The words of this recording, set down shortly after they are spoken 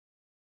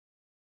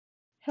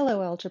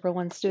Hello, Algebra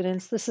 1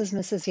 students. This is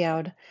Mrs.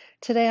 Youd.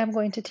 Today I'm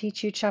going to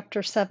teach you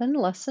Chapter 7,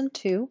 Lesson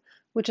 2,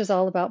 which is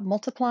all about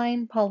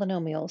multiplying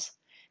polynomials.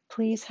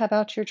 Please have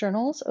out your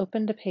journals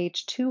open to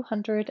page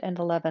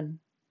 211.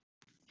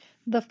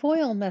 The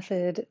FOIL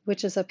method,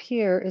 which is up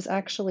here, is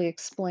actually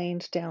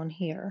explained down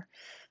here.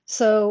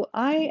 So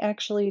I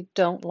actually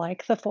don't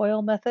like the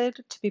FOIL method,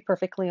 to be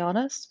perfectly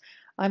honest.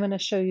 I'm going to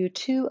show you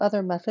two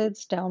other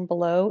methods down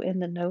below in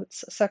the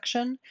notes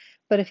section.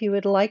 But if you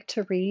would like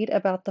to read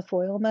about the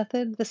FOIL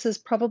method, this is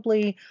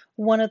probably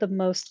one of the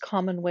most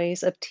common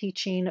ways of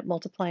teaching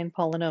multiplying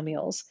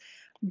polynomials.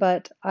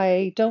 But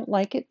I don't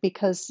like it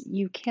because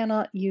you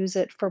cannot use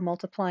it for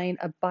multiplying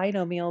a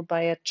binomial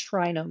by a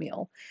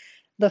trinomial.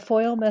 The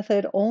FOIL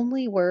method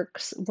only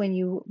works when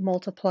you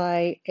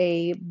multiply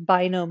a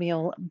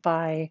binomial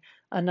by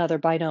another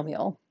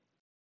binomial.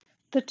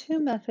 The two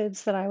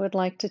methods that I would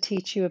like to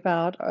teach you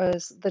about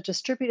is the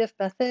distributive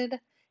method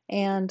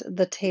and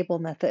the table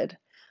method.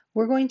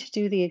 We're going to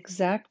do the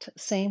exact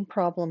same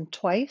problem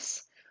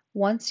twice,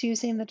 once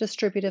using the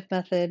distributive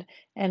method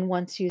and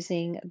once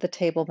using the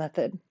table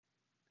method.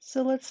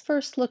 So let's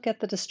first look at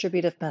the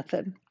distributive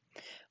method.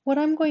 What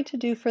I'm going to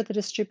do for the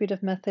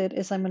distributive method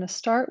is I'm going to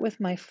start with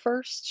my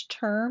first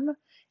term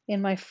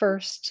in my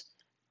first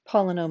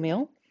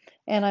polynomial,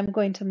 and I'm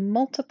going to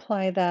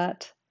multiply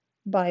that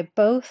by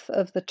both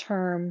of the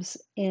terms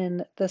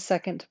in the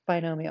second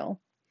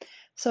binomial.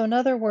 So in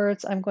other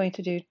words, I'm going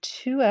to do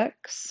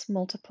 2x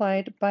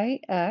multiplied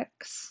by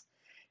x,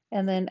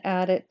 and then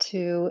add it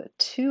to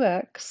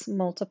 2x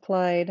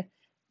multiplied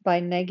by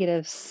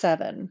negative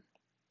 7.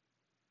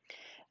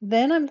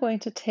 Then I'm going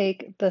to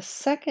take the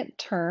second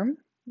term,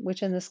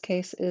 which in this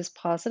case is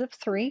positive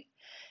 3,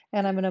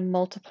 and I'm going to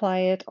multiply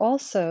it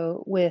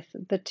also with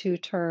the two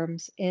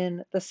terms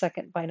in the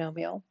second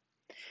binomial.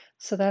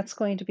 So that's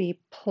going to be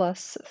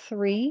plus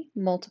 3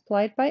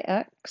 multiplied by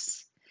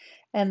x,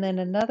 and then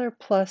another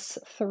plus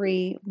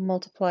 3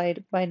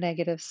 multiplied by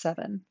negative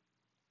 7.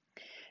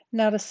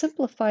 Now to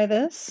simplify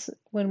this,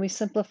 when we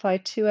simplify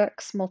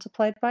 2x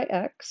multiplied by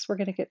x, we're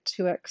going to get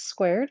 2x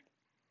squared.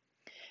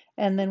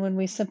 And then when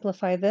we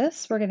simplify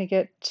this, we're going to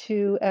get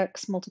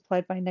 2x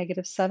multiplied by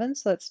negative 7,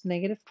 so that's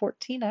negative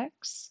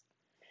 14x.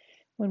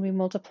 When we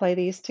multiply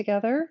these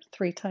together,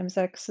 3 times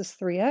x is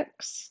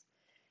 3x,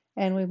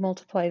 and we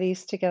multiply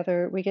these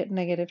together, we get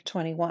negative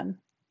 21.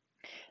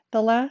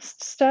 The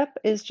last step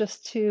is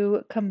just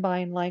to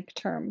combine like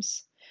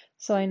terms.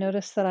 So I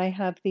notice that I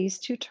have these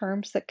two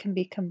terms that can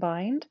be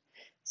combined.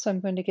 So I'm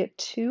going to get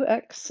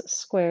 2x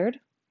squared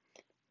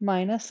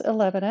minus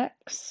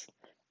 11x,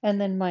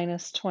 and then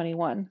minus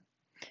 21.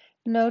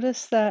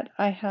 Notice that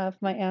I have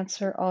my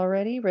answer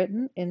already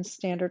written in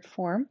standard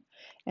form,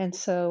 and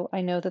so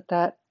I know that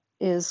that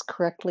is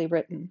correctly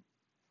written.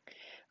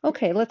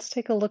 Okay, let's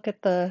take a look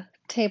at the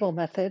table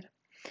method.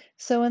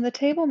 So in the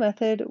table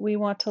method, we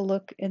want to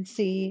look and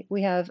see,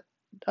 we have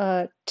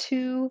a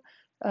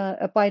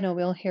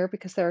binomial here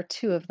because there are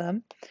two of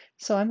them.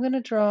 So I'm going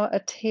to draw a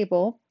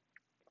table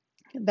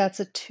that's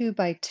a 2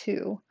 by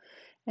 2.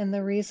 And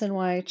the reason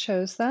why I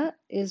chose that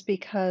is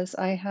because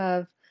I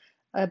have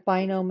a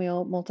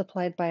binomial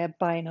multiplied by a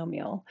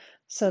binomial.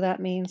 So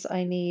that means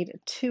I need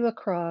 2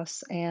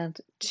 across and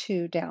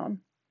 2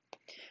 down.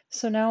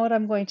 So now what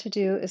I'm going to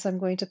do is I'm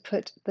going to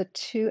put the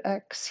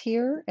 2x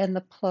here and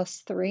the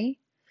plus 3.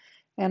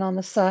 And on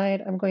the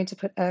side, I'm going to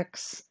put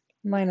x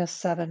minus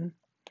 7.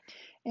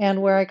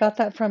 And where I got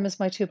that from is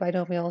my two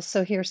binomials.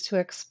 So here's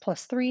 2x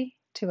plus 3,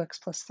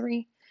 2x plus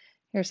 3.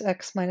 Here's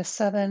x minus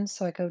 7,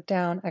 so I go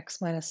down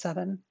x minus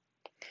 7.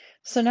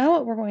 So now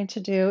what we're going to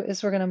do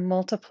is we're going to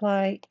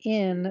multiply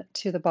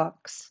into the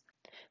box.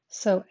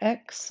 So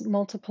x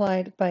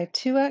multiplied by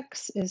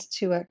 2x is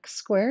 2x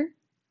squared.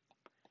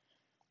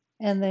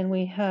 And then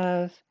we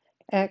have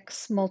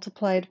x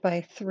multiplied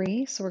by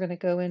 3. So we're going to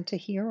go into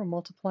here, we're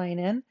multiplying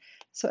in.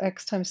 So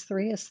x times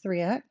 3 is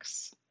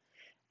 3x.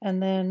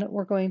 And then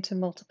we're going to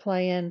multiply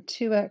in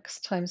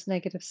 2x times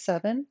negative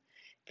 7.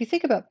 If you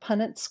think about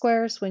Punnett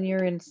squares when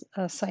you're in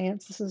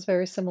science, this is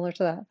very similar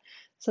to that.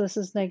 So this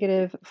is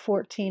negative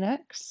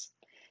 14x.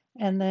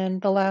 And then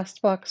the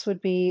last box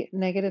would be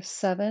negative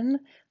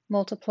 7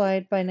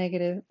 multiplied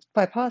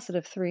by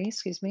positive 3,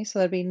 excuse me, so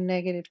that'd be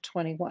negative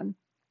 21.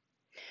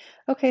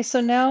 Okay,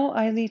 so now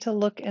I need to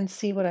look and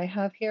see what I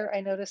have here.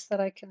 I notice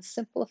that I can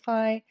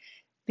simplify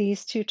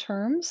these two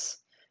terms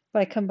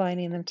by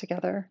combining them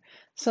together.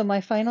 So my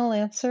final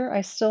answer,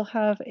 I still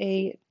have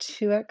a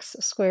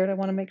 2x squared. I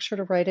want to make sure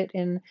to write it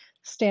in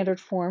standard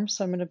form.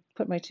 So I'm going to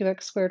put my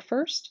 2x squared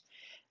first.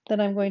 Then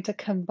I'm going to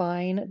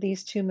combine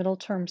these two middle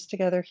terms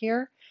together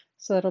here.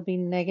 So that'll be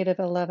negative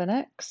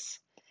 11x.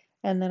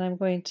 And then I'm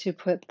going to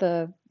put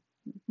the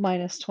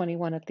minus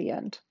 21 at the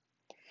end.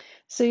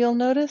 So you'll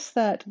notice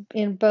that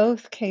in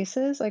both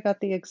cases, I got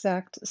the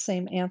exact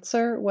same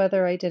answer,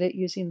 whether I did it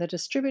using the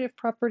distributive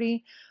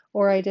property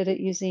or I did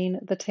it using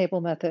the table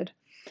method.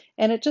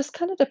 And it just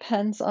kind of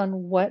depends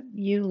on what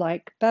you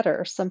like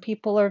better. Some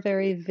people are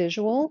very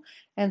visual,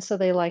 and so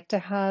they like to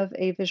have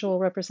a visual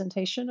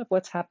representation of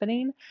what's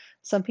happening.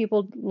 Some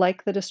people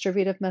like the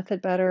distributive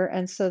method better,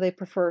 and so they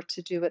prefer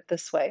to do it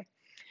this way.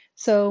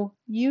 So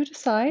you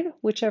decide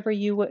whichever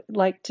you would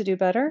like to do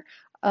better.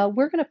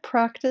 We're going to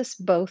practice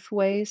both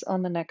ways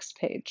on the next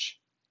page.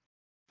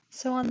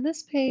 So on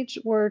this page,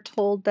 we're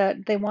told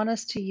that they want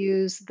us to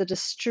use the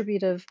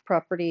distributive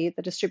property,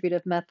 the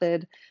distributive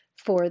method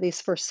for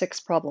these first 6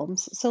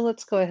 problems. So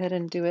let's go ahead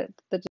and do it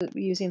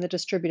using the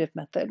distributive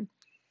method.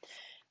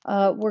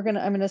 I'm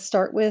going to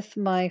start with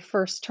my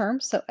first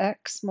term, so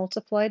x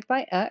multiplied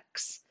by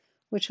x,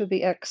 which would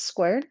be x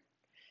squared,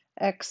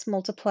 x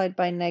multiplied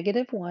by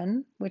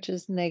 -1, which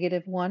is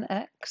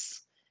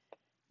 -1x.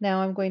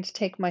 Now I'm going to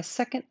take my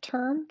second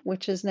term,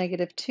 which is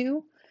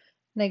 -2.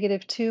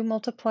 -2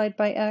 multiplied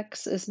by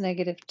x is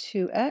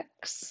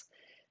 -2x.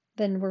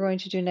 Then we're going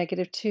to do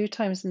 -2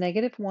 times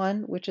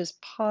 -1, which is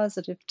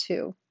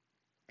 +2.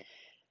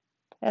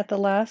 At the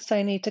last,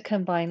 I need to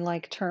combine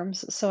like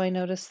terms, so I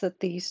notice that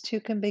these two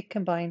can be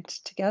combined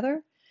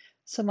together.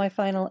 So my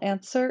final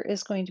answer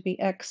is going to be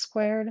x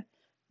squared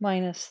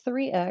minus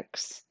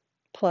 3x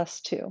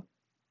plus 2.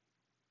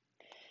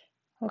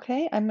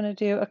 Okay, I'm going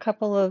to do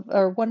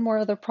one more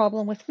other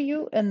problem with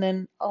you, and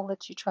then I'll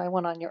let you try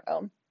one on your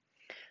own.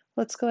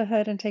 Let's go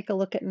ahead and take a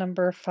look at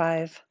number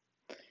 5.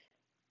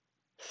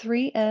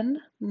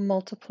 3n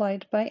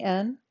multiplied by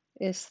n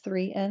is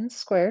 3n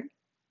squared.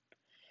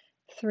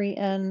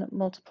 3n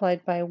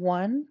multiplied by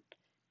 1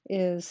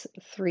 is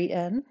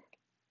 3n.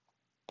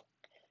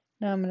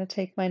 Now I'm going to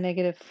take my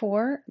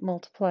 -4,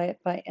 multiply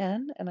it by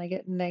n, and I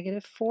get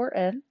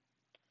 -4n.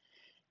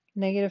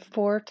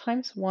 -4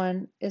 times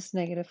 1 is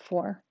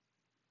 -4.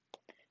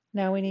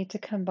 Now we need to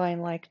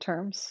combine like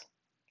terms.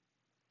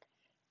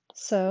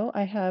 So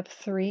I have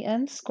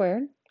 3n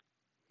squared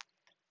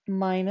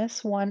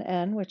minus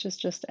 1n, which is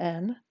just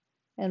n,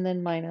 and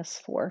then minus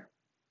 4.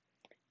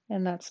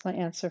 And that's my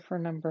answer for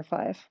number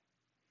 5.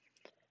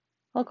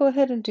 I'll go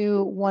ahead and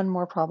do one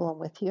more problem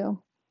with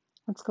you.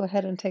 Let's go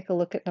ahead and take a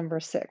look at number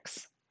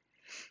 6.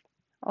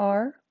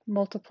 R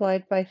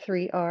multiplied by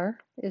 3r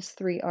is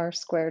 3r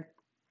squared.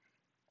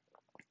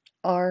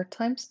 R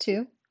times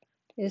 2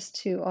 is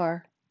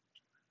 2r.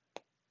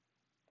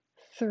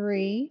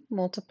 3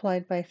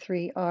 multiplied by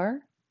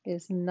 3r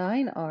is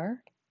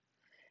 9r.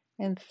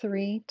 And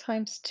 3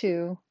 times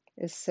 2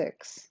 is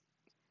 6.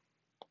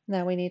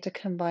 Now we need to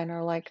combine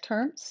our like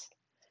terms.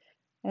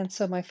 And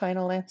so my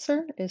final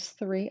answer is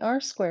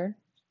 3r squared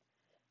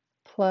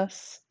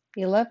plus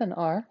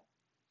 11r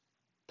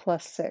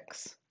plus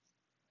 6.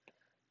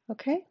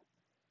 Okay,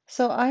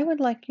 so I would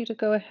like you to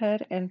go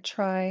ahead and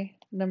try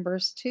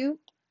numbers 2,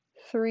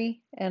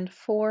 3, and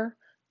 4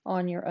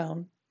 on your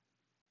own.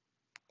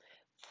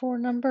 For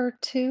number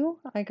 2,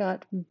 I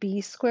got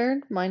b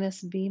squared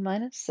minus b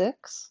minus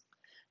 6.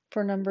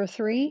 For number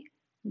 3,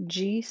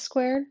 g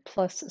squared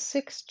plus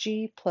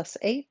 6g plus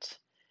 8.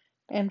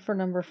 And for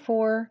number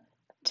 4,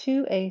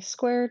 2a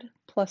squared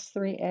plus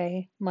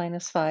 3a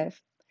minus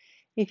 5.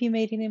 If you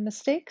made any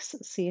mistakes,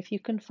 see if you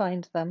can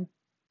find them.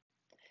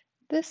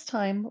 This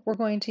time, we're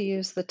going to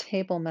use the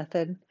table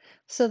method.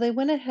 So they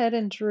went ahead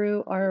and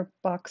drew our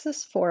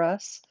boxes for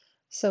us,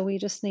 so we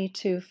just need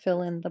to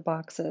fill in the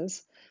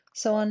boxes.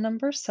 So on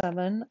number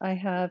 7, I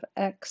have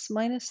x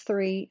minus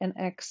 3 and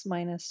x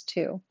minus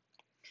 2.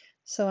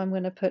 So I'm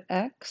going to put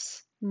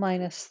x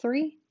minus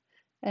 3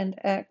 and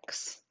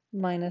x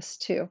minus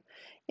 2.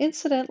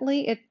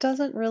 Incidentally, it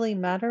doesn't really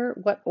matter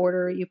what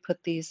order you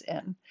put these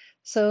in.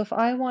 So if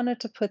I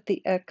wanted to put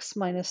the x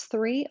minus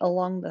 3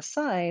 along the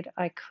side,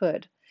 I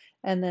could,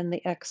 and then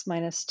the x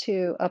minus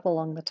 2 up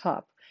along the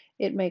top.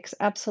 It makes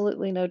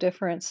absolutely no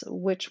difference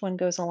which one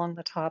goes along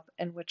the top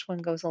and which one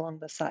goes along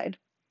the side.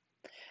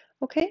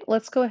 Okay,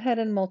 let's go ahead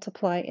and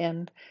multiply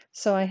in.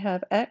 So I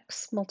have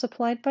x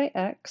multiplied by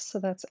x, so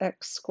that's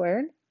x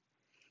squared.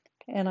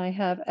 And I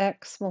have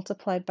x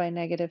multiplied by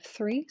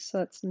 -3, so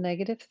that's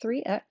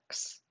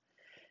 -3x.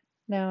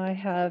 Now I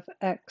have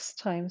x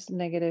times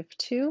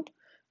 -2,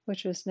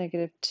 which is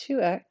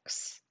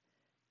 -2x.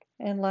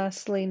 And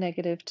lastly,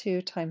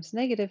 -2 times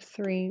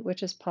 -3,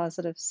 which is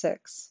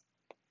 +6.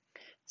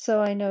 So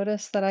I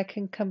notice that I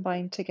can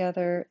combine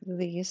together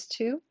these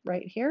two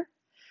right here.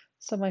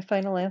 So my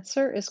final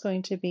answer is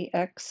going to be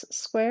x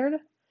squared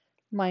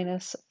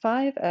minus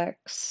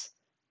 5x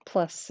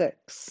plus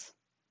 6.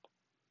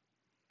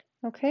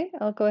 Okay,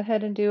 I'll go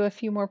ahead and do a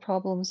few more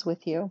problems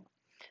with you.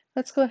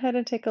 Let's go ahead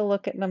and take a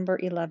look at number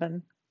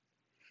 11.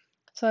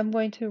 So I'm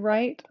going to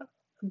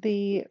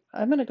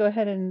I'm going to go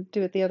ahead and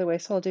do it the other way.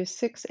 So I'll do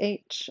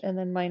 6h and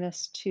then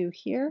minus 2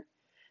 here.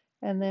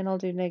 And then I'll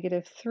do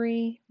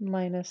 -3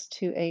 minus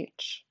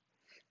 2h.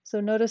 So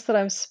notice that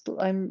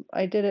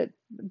I did it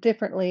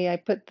differently. I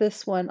put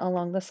this one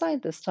along the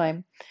side this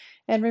time.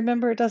 And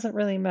remember, it doesn't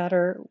really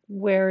matter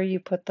where you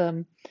put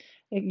them.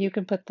 You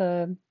can put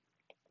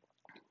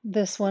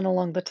this one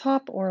along the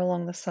top or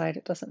along the side.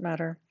 It doesn't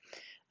matter.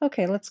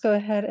 Okay, let's go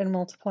ahead and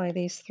multiply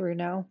these through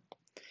now.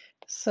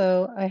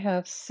 So I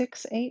have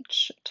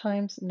 6h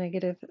times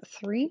negative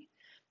 3,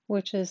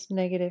 which is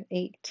negative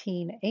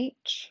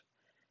 18h.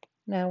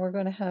 Now we're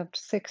going to have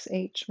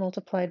 6h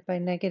multiplied by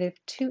negative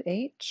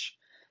 2h.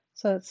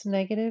 So it's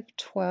negative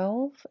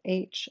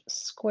 12h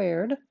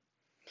squared.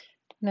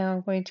 Now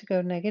I'm going to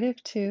go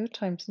negative 2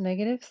 times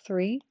negative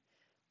 3,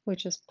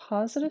 which is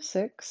positive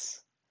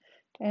 6.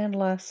 And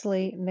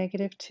lastly,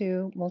 negative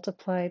 2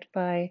 multiplied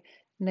by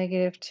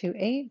negative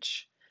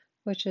 2h,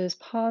 which is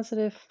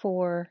positive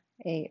 4h.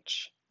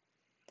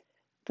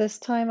 This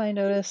time I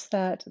notice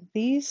that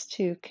these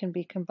two can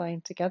be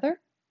combined together.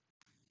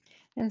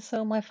 And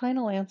so my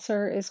final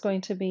answer is going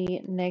to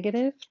be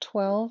negative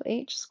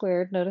 12h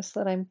squared. Notice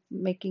that I'm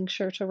making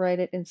sure to write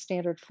it in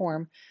standard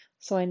form.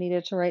 So I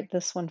needed to write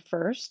this one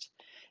first.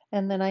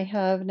 And then I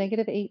have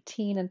negative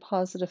 18 and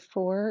positive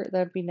 4. That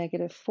would be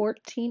negative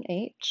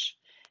 14h.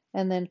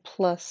 And then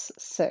plus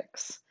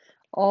 6.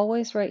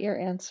 Always write your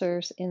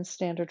answers in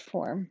standard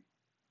form.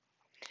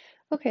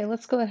 Okay,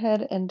 let's go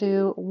ahead and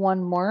do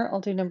one more.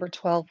 I'll do number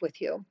 12 with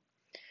you.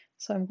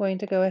 So I'm going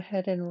to go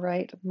ahead and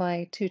write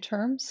my two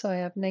terms. So I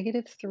have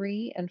negative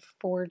 3 and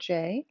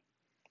 4j,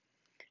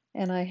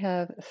 and I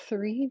have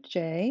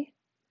 3j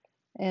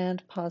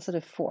and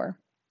positive 4.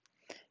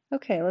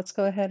 Okay, let's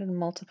go ahead and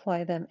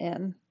multiply them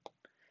in.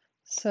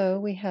 So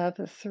we have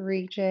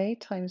 3j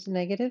times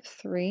negative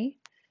 3,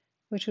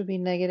 which would be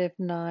negative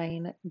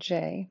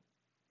 9j.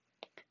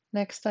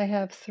 Next I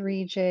have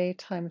 3j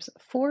times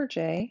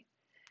 4j,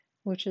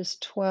 which is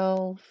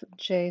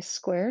 12j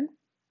squared.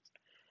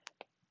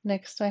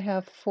 Next I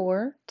have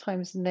 4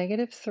 times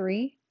negative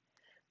 3,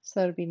 so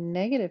that would be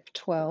negative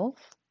 12.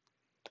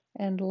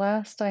 And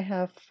last I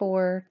have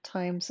 4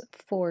 times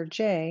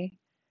 4j,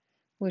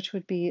 which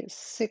would be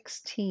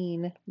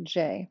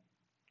 16j.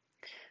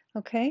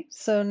 Okay,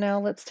 so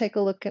now let's take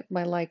a look at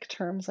my like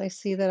terms. I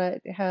see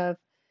that I have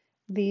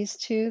these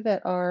two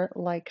that are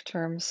like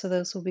terms, so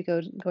those will be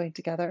going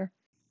together.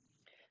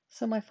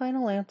 So my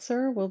final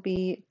answer will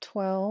be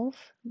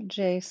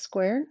 12j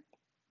squared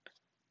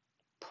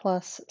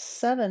plus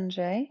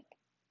 7j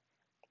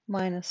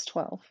minus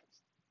 12.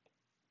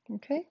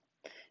 Okay.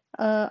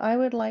 I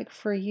would like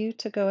for you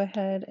to go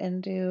ahead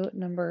and do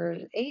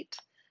numbers 8,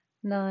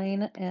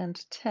 9,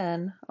 and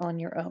 10 on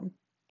your own.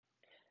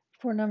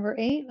 For number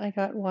 8, I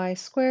got y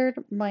squared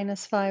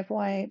minus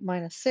 5y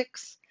minus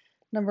 6.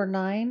 Number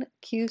 9,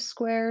 q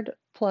squared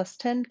plus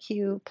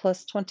 10q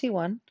plus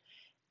 21.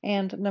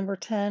 And number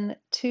 10,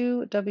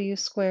 2w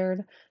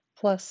squared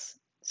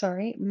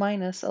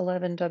minus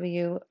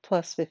 11w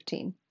plus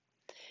 15.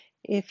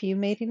 If you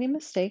made any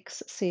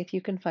mistakes, see if you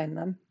can find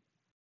them.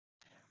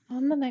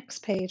 On the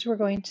next page, we're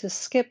going to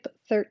skip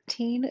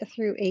 13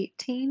 through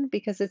 18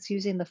 because it's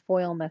using the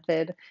FOIL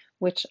method,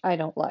 which I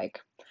don't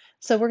like.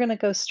 So we're going to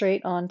go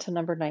straight on to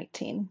number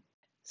 19.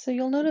 So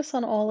you'll notice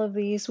on all of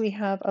these, we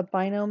have a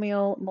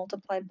binomial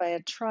multiplied by a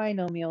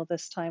trinomial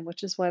this time,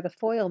 which is why the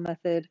FOIL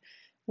method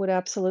would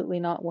absolutely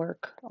not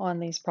work on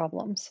these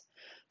problems.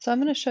 So I'm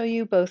going to show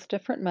you both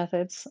different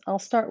methods. I'll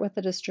start with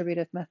the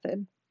distributive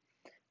method.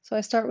 So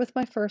I start with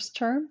my first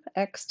term,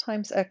 x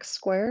times x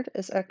squared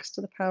is x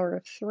to the power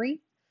of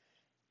 3.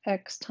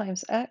 X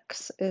times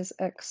x is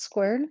x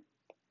squared,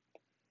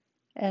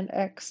 and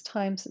x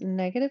times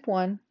negative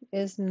 1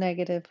 is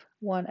negative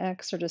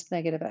 1x, or just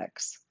negative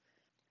x.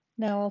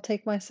 Now I'll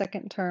take my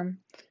second term.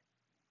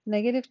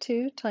 Negative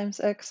 2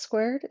 times x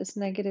squared is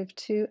negative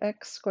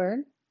 2x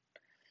squared.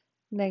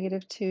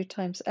 Negative 2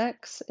 times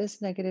x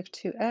is negative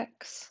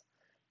 2x,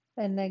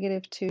 and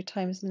negative 2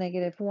 times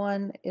negative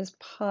 1 is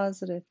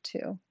positive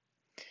 2.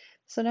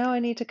 So now I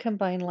need to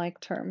combine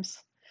like terms.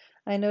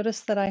 I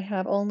notice that I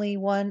have only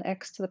one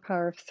x to the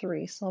power of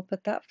 3, so I'll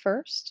put that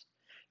first.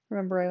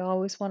 Remember, I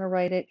always want to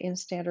write it in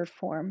standard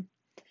form.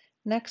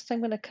 Next, I'm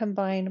going to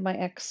combine my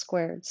x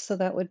squared, so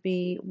that would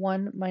be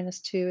 1 minus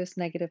 2 is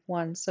negative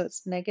 1, so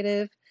it's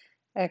negative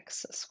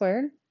x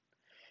squared.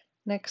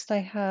 Next, I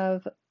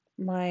have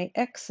my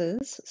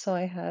x's, so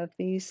I have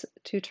these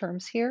two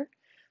terms here,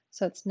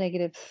 so it's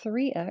negative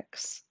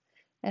 3x,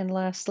 and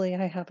lastly,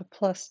 I have a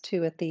plus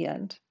 2 at the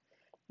end.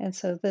 And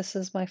so this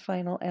is my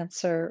final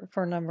answer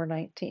for number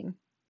 19.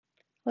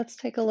 Let's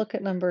take a look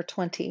at number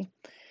 20.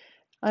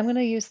 I'm going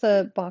to use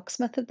the box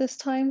method this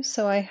time.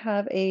 So I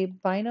have a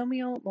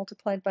binomial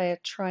multiplied by a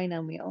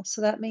trinomial.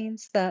 So that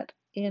means that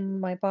in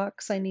my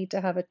box I need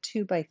to have a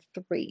 2 by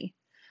 3.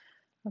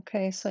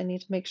 Okay, so I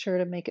need to make sure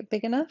to make it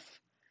big enough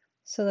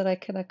so that I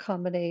can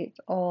accommodate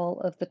all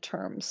of the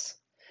terms.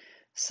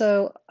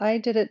 So I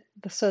did it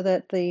so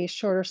that the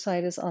shorter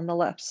side is on the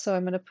left. So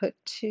I'm going to put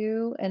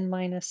 2 and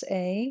minus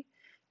a,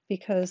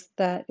 because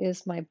that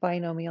is my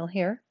binomial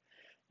here.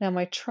 Now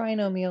my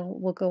trinomial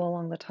will go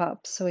along the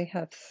top. So we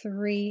have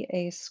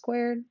 3a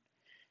squared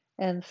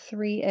and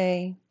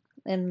 3a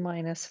and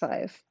minus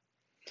 5.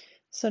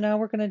 So now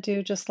we're going to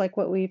do just like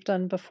what we've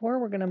done before.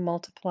 We're going to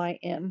multiply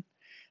in.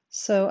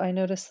 So I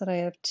notice that I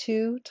have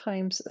 2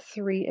 times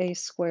 3a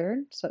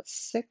squared, so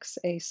that's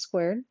 6a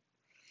squared.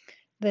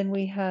 Then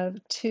we have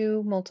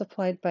 2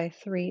 multiplied by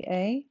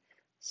 3a,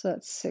 so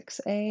that's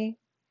 6a.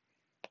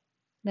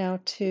 Now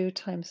 2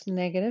 times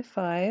negative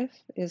 5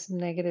 is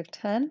negative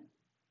 10.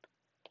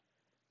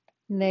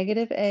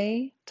 Negative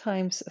a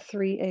times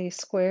 3a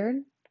squared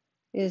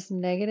is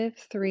negative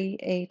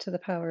 3a to the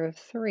power of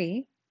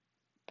 3.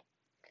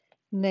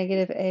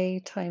 Negative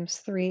a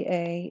times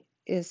 3a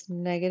is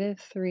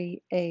negative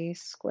 3a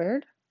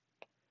squared.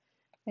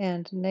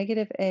 And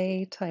negative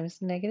a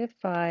times negative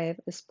 5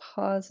 is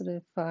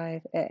positive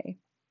 5a.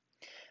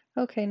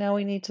 Okay, now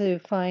we need to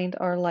find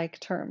our like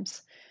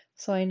terms.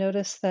 So I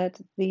notice that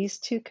these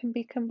two can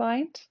be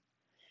combined,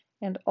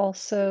 and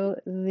also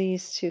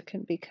these two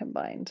can be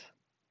combined.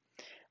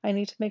 I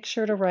need to make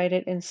sure to write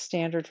it in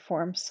standard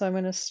form. So I'm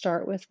going to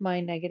start with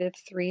my negative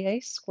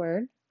 3a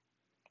squared.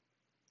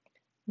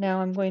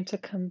 Now I'm going to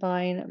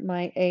combine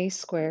my a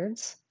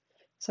squareds.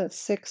 So it's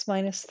 6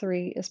 minus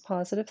 3 is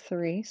positive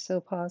 3, so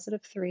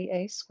positive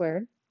 3a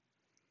squared.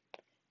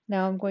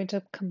 Now I'm going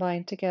to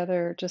combine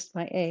together just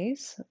my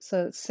a's.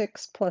 So it's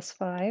 6 plus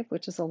 5,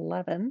 which is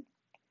 11.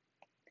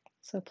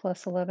 So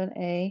plus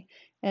 11a.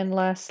 And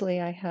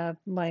lastly, I have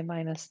my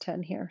minus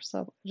 10 here. So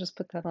I'll just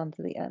put that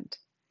onto the end.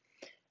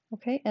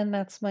 Okay, and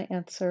that's my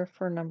answer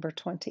for number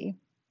 20.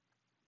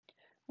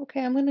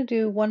 Okay, I'm going to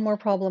do one more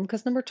problem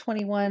because number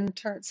 21,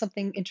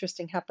 something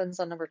interesting happens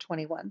on number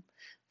 21.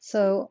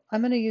 So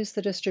I'm going to use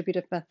the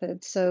distributive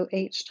method. So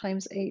h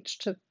times h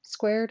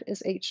squared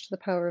is h to the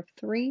power of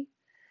 3.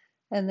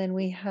 And then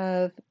we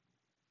have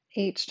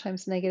h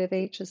times negative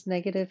h is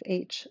negative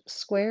h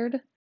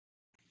squared.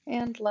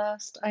 And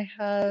last, I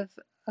have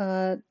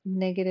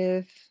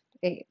negative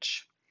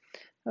h.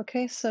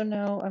 Okay, so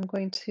now I'm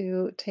going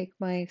to take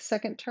my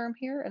second term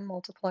here and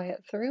multiply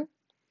it through.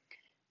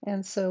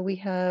 And so we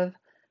have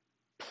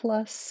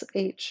plus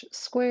h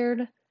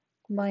squared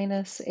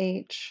minus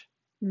h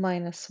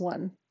minus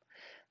 1.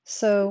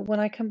 So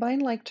when I combine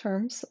like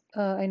terms,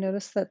 I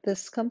notice that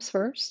this comes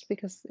first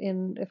because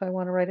if I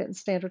want to write it in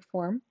standard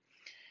form.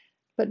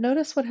 But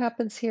notice what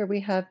happens here.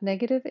 We have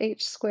negative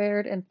h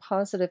squared and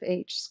positive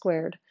h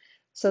squared.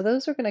 So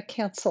those are going to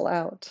cancel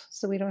out.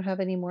 So we don't have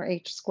any more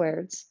h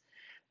squareds.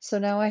 So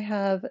now I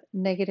have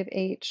negative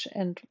h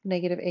and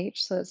negative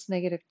h, so it's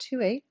negative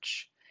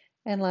 2h.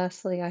 And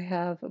lastly, I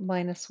have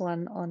minus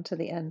 1 onto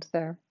the end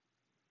there.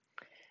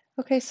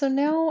 Okay, so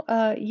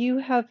now you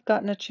have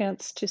gotten a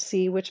chance to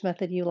see which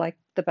method you like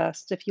the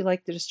best. If you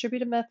like the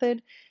distributive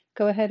method,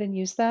 go ahead and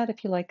use that.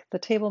 If you like the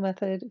table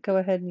method, go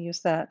ahead and use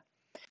that.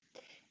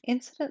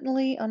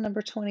 Incidentally, on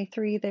number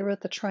 23, they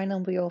wrote the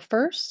trinomial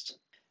first.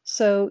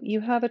 So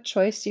you have a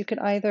choice. You can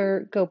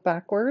either go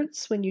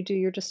backwards when you do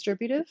your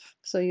distributive.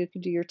 So you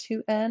can do your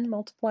 2n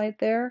multiplied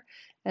there,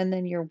 and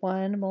then your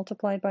 1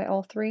 multiplied by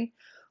all three.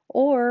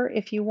 Or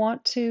if you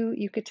want to,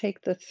 you could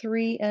take the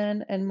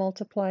 3n and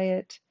multiply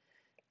it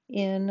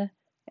in,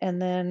 and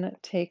then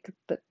take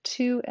the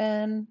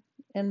 2n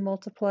and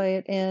multiply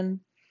it in,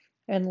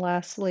 and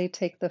lastly,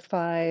 take the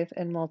 5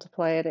 and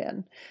multiply it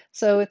in.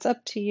 So it's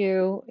up to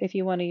you. If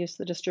you want to use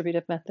the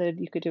distributive method,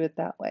 you could do it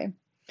that way.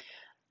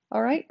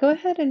 All right, go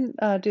ahead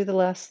and do the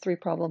last 3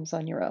 problems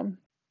on your own.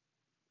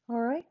 All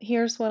right,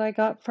 here's what I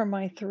got from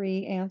my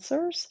 3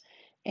 answers.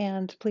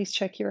 And please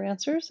check your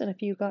answers. And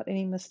if you got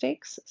any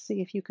mistakes, see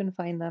if you can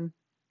find them.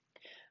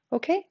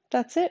 Okay,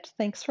 that's it.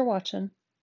 Thanks for watching.